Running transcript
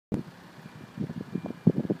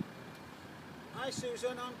Hi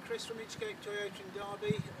Susan, I'm Chris from Inchcape Toyota in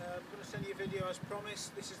Derby. I'm going to send you a video as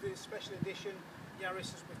promised. This is the special edition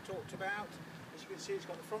Yaris as we've talked about. As you can see, it's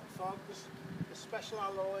got the front fogs, the special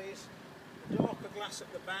alloys, the darker glass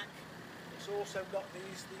at the back. It's also got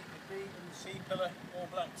these, the B and the C pillar all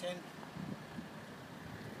blacked in.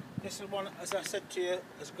 This is one, as I said to you,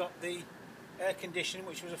 has got the air conditioning,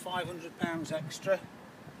 which was a £500 extra.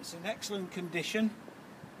 It's in excellent condition.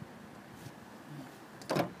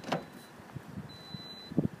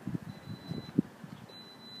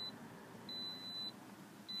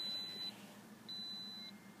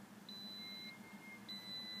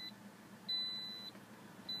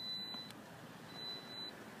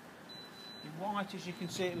 In white, as you can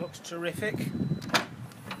see, it looks terrific. The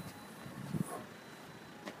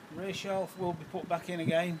rear shelf will be put back in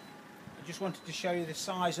again. I just wanted to show you the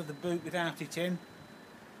size of the boot without it in.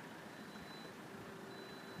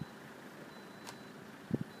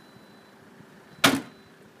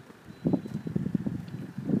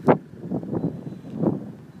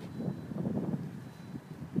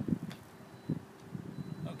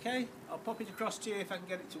 Okay, I'll pop it across to you if I can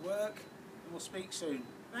get it to work, and we'll speak soon.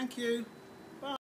 Thank you.